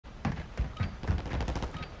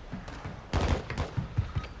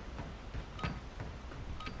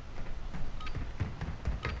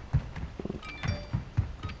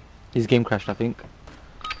His game crashed, I think.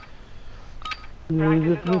 Yeah,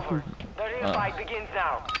 he's just missing. The fight begins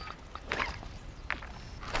now.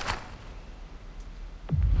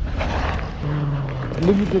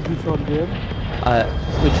 Limited this on there.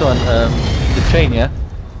 Which one? The train, yeah?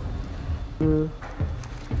 Yeah.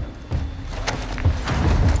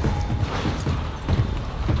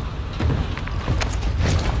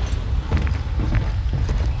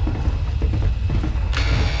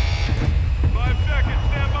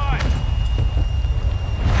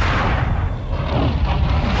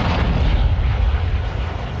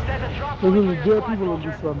 There's only dead people on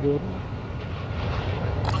this one there.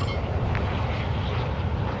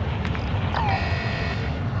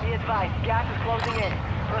 Be advised, gas is closing in.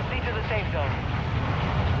 Proceed to the safe zone.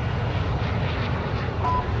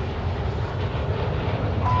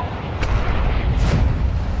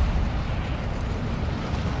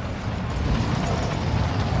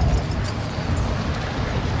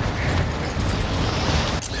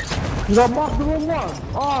 Did I mark the wrong one?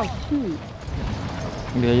 Oh shit.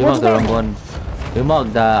 Yeah, you marked the wrong one. You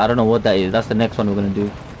marked that, I don't know what that is. That's the next one we're gonna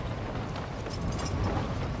do.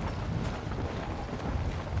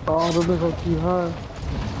 Oh, I don't know how too high.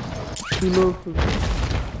 Too low for me.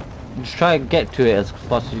 Just try and get to it as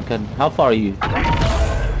fast as you can. How far are you?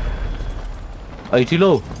 Are you too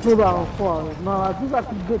low? Not that far. No, I think I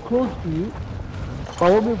can get close to you. But I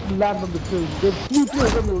won't be able to land on the train. There's 3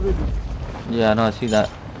 players on me already. Yeah, no, I see that.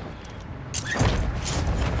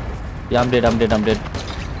 Yeah, I'm dead, I'm dead, I'm dead.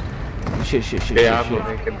 Shit, shit, shit, Yeah, shit, I'm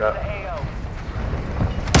shit. making that.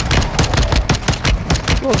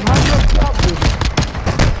 Bro, how do I stop this?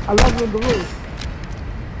 I love you on the road.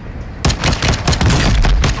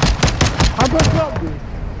 How do I stop this?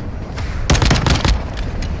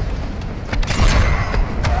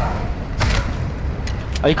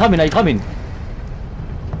 Are you coming? Are you coming?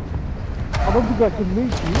 I don't think I can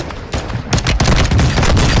make it.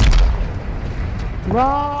 No,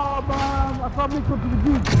 man, I can't make it to the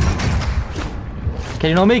beach. Can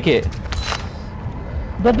you not make it?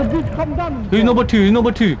 But the beach come down. Who's number 2? Who's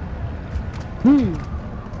number 2? Hmm.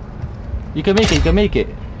 You can make it, you can make it.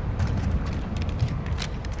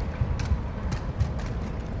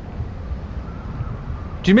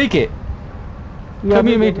 Do you make it? Yeah, Come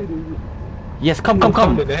here, maybe mate. I did it. Yes, come, come, Come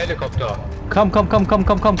come. with the helicopter. Come, quick,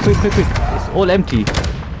 quick, quick. It's all empty.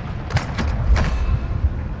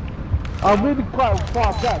 I'm really quite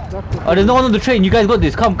far back. That's the Oh, there's no one on the train. You guys got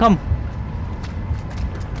this. Come, come.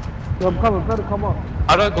 Yeah, I'm coming. Try to come up.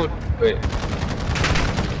 How do I go? Wait.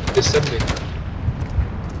 Descending.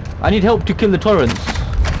 I need help to kill the torrents.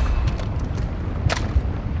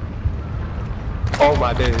 Oh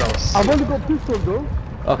my days, that was I've sick. only got pistol though.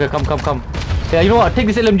 Okay, come, come, come. Yeah, you know what? Take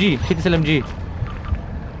this LMG. Take this LMG.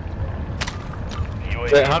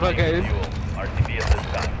 Wait, how do I get in?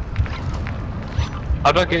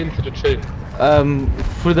 How do I get into the train?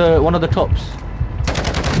 Through the one of the tops.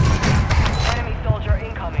 Enemy soldier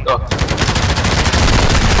incoming. Oh.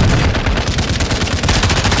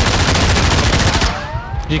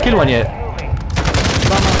 Did you kill one yet? Yeah.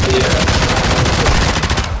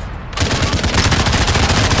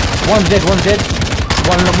 One's dead, one's dead.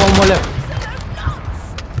 One more left.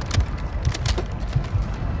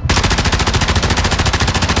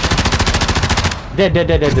 Dead.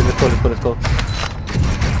 Let's go, let's go, let's go.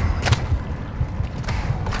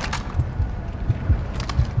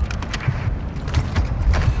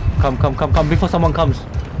 Come before someone comes.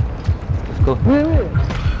 Let's go. Wait.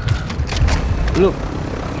 Look.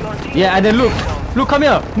 Yeah, and then look, come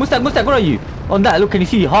here. Mustaq, where are you? On that, look, can you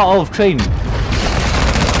see? Heart of train.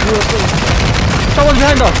 Someone's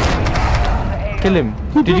behind us. Kill him.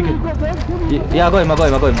 Did you kill? Yeah, I got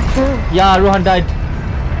him. Yeah, Rohan died.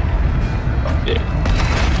 Yeah.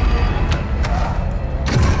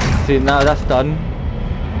 See, now that's done.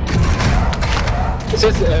 It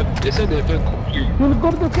says the event complete. We'll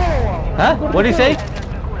go to the pharoah. Huh? What did he say? It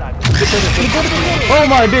said the event complete. Oh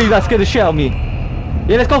my days, that scared the shit out of me.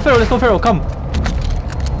 Yeah, let's go Pharaoh, come.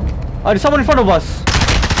 Oh, there's someone in front of us.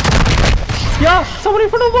 Yeah, someone in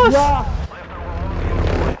front of us. Yeah.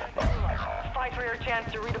 Fight for your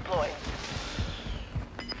chance to redeploy.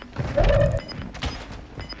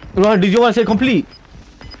 Rohan, did you want to say complete?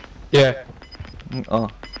 Yeah. Oh.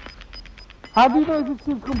 How do you know if it's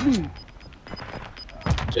still complete?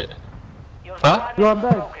 Shit. Your Huh? squad You are is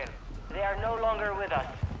dead. broken. They are no longer with us.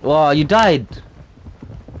 Wow, you died.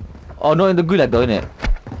 Oh, not in the gulag though, innit?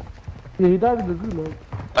 Yeah, he died in the gulag.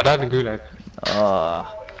 I died in Gulag.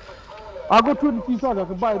 I got 23 shots. I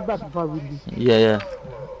can buy it back if I win this. Yeah.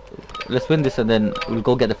 Let's win this and then we'll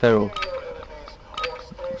go get the Pharaoh.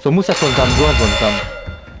 So Musa's gonna come, Rohan's gonna come.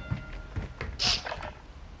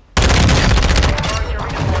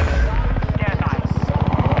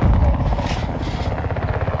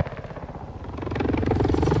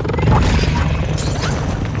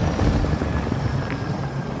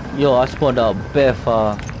 Yo, I spawned out bare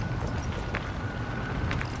far.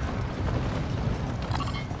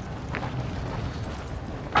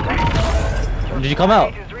 Did you come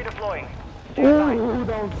out? Oh,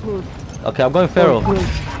 that was close. Okay, I'm going Pharaoh.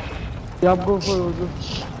 Yeah, I'm going for it.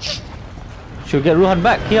 Should we get Ruhan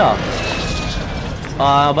back here?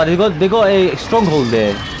 But they got a stronghold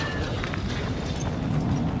there.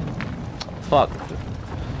 Fuck.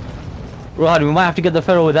 Ruhan, we might have to get the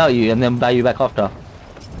Pharaoh without you and then buy you back after.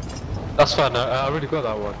 That's fine. I already got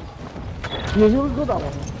that one. Yeah, you already got that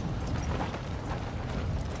one.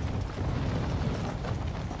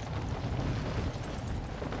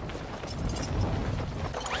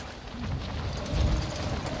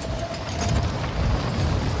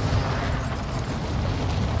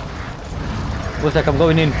 Looks like I'm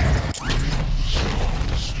going in.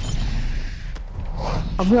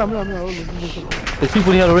 I'm here. There's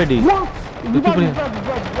people here already. What? There's people here.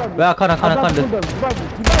 Wait, I can't. Revive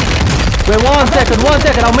Wait, one second.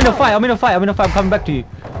 I'm in a fight. I'm coming back to you.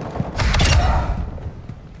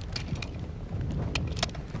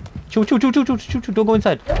 Chill. Don't go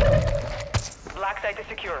inside. Black site is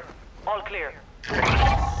secure. All clear.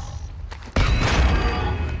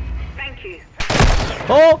 Thank you.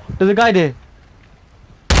 Oh, there's a guy there.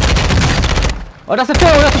 Oh, that's a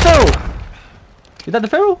Pharaoh. Is that the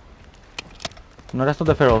Pharaoh? No, that's not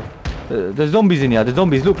the Pharaoh. There's zombies in here. There's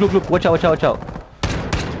zombies. Look. Watch out.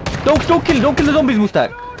 Don't kill the zombies,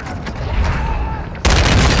 Mustak.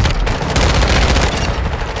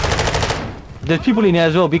 There's people in here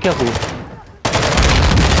as well. Be careful.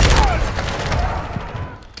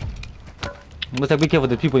 Mustak, be careful.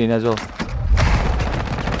 There's people in here as well.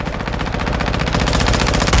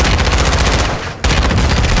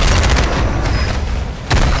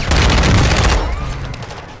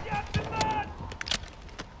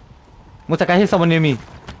 Mustak, I hear someone near me.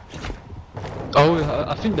 Oh,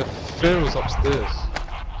 I think the Pharaoh's upstairs.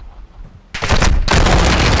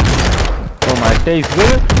 Oh my days,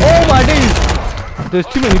 really? Oh my days! There's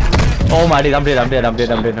too many. Oh my days, I'm dead now.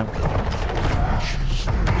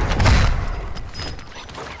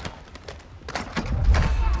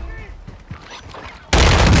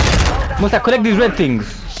 Mustak, collect these red things.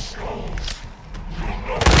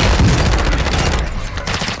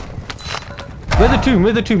 Where's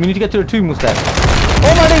the tomb? We need to get to the tomb, Mustak.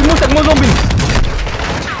 Oh my days, Mustak, more zombies!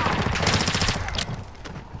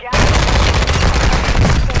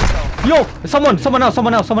 Yo! Someone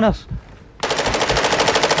else!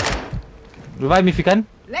 Revive me if you can.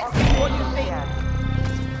 Let's see what you think.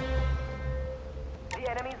 The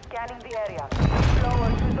enemy is scanning the area. Slow or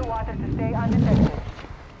through the water to stay undetected.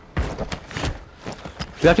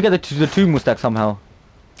 We have to get to the tomb, Mustak, somehow.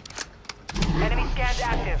 Enemy scans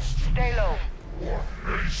active. Stay low. Be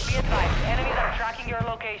advised, enemies are tracking your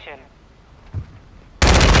location.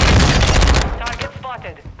 Target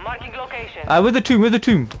spotted. Marking location. Where's the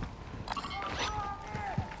tomb?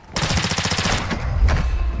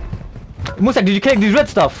 Mustak, did you collect these red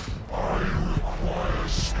stuff?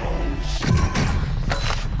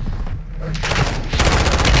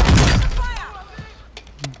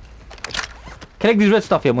 Collect these red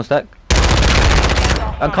stuff here, Mustak.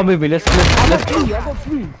 And come with me. Let's. I got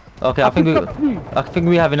three. Okay, I think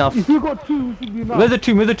we have enough. If you got two, we should be enough. Where's the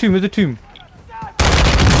tomb? You're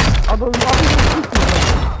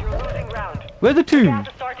losing ground. Where's the tomb? Gas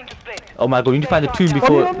is starting to split. Oh my god, we need to find the tomb On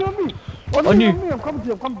before. me. On you. I'm coming to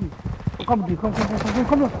you. Come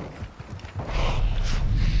here.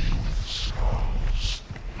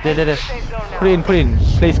 There. Safe zone now. Put in.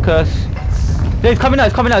 Place curse. There, it's coming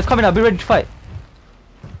out. Be ready to fight.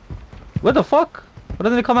 What the fuck? Why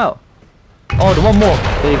doesn't it come out? Oh, the one more.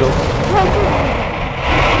 There you go. Oh,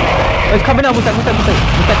 it's coming out. Mustak, it's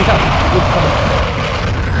out.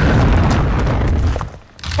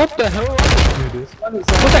 What the hell?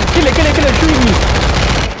 Mustak, kill it. Shoot me.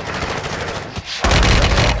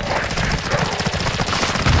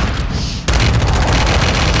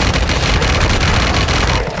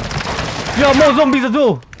 Yo, more zombies as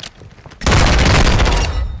well.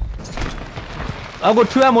 I've got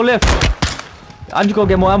 2 ammo left. I need to go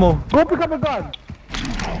get more ammo. Go pick up a gun.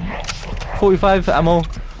 45 ammo.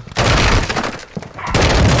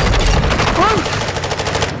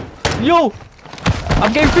 Yo!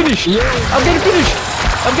 I'm getting finished! Mustak!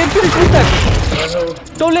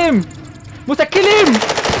 Don't let him! Mustak, kill him!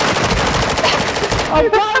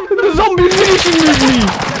 The zombie is finishing with me!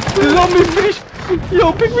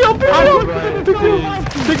 Yo, pick me up!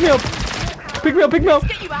 Pick me up!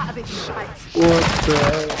 Get you out of this fight. What the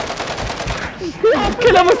hell?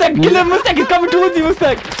 Kill him, Mustak! He's coming towards you,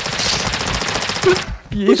 Mustak!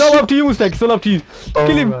 It's all up to you, Mustak. Kill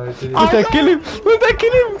him! Alright, Mustak, kill him!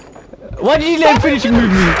 Why did you let him finish with me?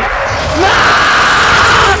 No!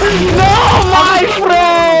 No, my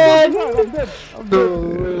friend! I'm dead. I'm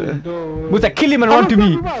dead. Musa, kill him and run to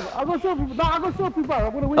me. I'm gonna show people. No, I'm gonna show people.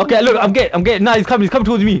 I'm gonna win. Okay, look, I'm getting. Nah, he's coming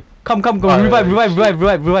towards me. Come, revive.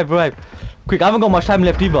 Quick, I haven't got much time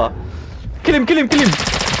left either. Kill him.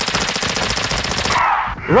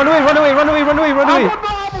 Run away.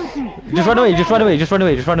 Just run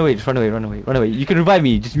away. You can revive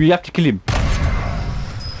me. You have to kill him.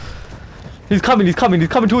 He's coming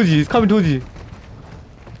towards you.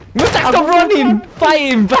 Musa, stop running! Fight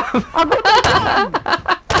him!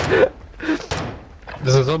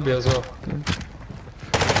 There's a zombie as well.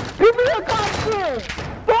 Give me a gun, sir!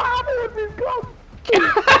 What happened with this gun?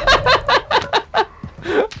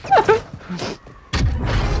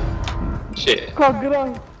 Shit. Can't get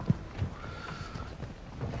out.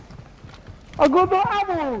 I got no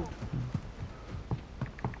ammo!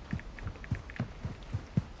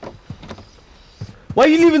 Why are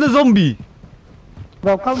you leaving the zombie?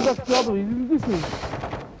 Now come back to the other way. This way.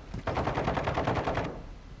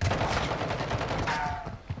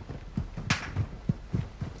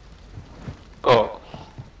 Oh.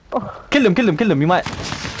 Kill him, you might.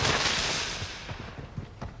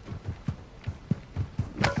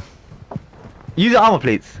 Use the armor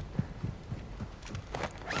plates.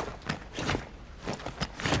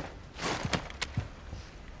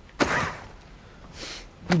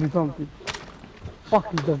 Give me something.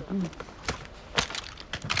 Fuck is that?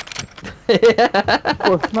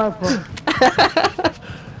 Oh, sniper.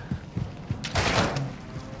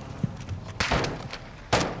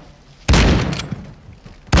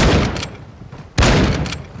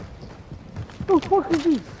 What the fuck is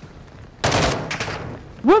this?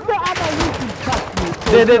 Where's the ammo you can catch me?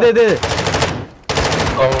 There.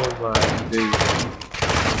 Oh my days.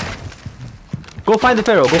 Go find the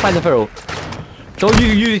pharaoh. Don't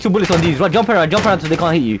use your bullets on these. Run, jump around so they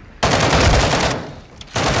can't hit you.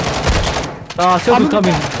 Ah, circle's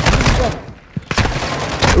coming.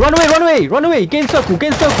 Run away. Gain circle.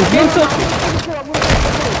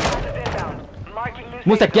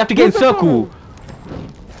 Mustak, you have to get in circle.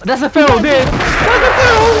 That's a pharaoh there.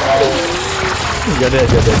 You're dead.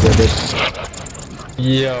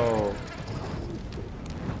 Yo.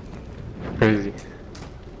 Crazy.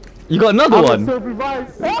 You got another one. Self-revive.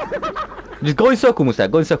 Just go in circle, Mustak.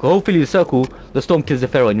 Go in circle. Hopefully the circle, the storm kills the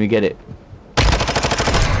pharaoh and we get it.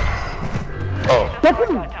 Oh.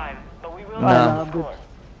 Time, but we will Nah.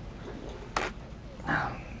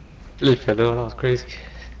 Leave fellow, that was crazy.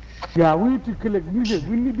 Yeah, we need to collect music.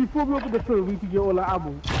 We need, before we open the phone, we need to get all our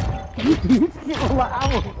ammo. We need to get all our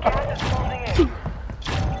ammo.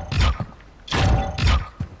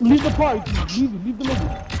 Leave the party, leave the lobby.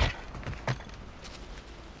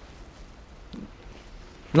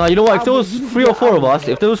 No, you know what? If there was 3 or 4 of us,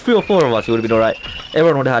 it would have been alright.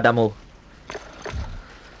 Everyone would have had ammo.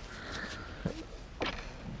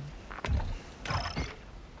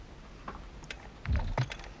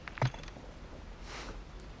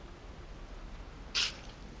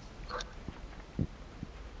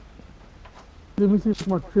 Let me see if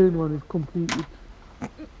my train one is completed.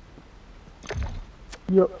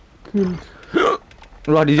 Yup, killed.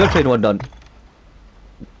 Rod, is your train one done?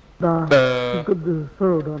 Nah, he's got the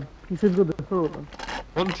pharaoh done. He said he's got the pharaoh done.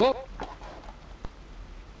 One flop?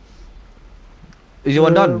 Is your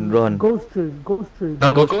one done, Ron? Ghost train.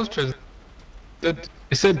 No, ghost train. It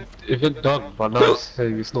said if it's done, but now it's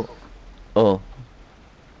saying it's not. Oh.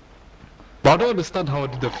 But I don't understand how I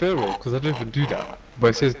did the pharaoh, because I didn't even do that. But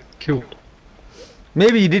it says killed.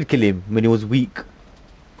 Maybe you did kill him when he was weak.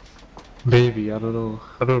 Maybe, I don't know.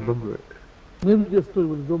 I don't remember it. Maybe just thought it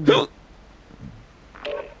was a zombie.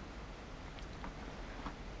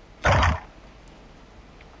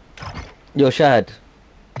 Yo, Shad.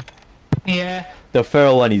 Yeah. The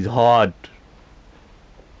pharaoh one is hard.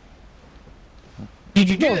 Did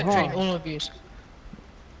you do Not that train, hard. all of you?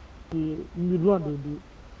 You run,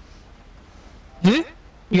 dude. Hmm? You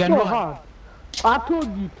It's had not what? hard. I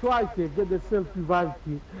told you twice to get the self-revive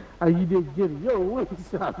kit and you didn't get it. Yo, wait,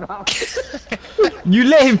 shut up. You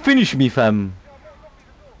let him finish me, fam.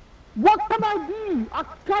 What can I do? I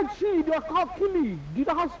can't shoot you, I can't kill you. Do you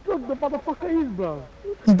know how strong the motherfucker is, bro?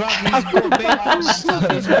 Bro, he's got bare hard stuff.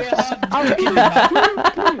 It's bare hard to kill him,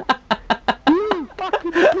 man. You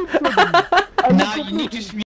fucking kid, Now you need to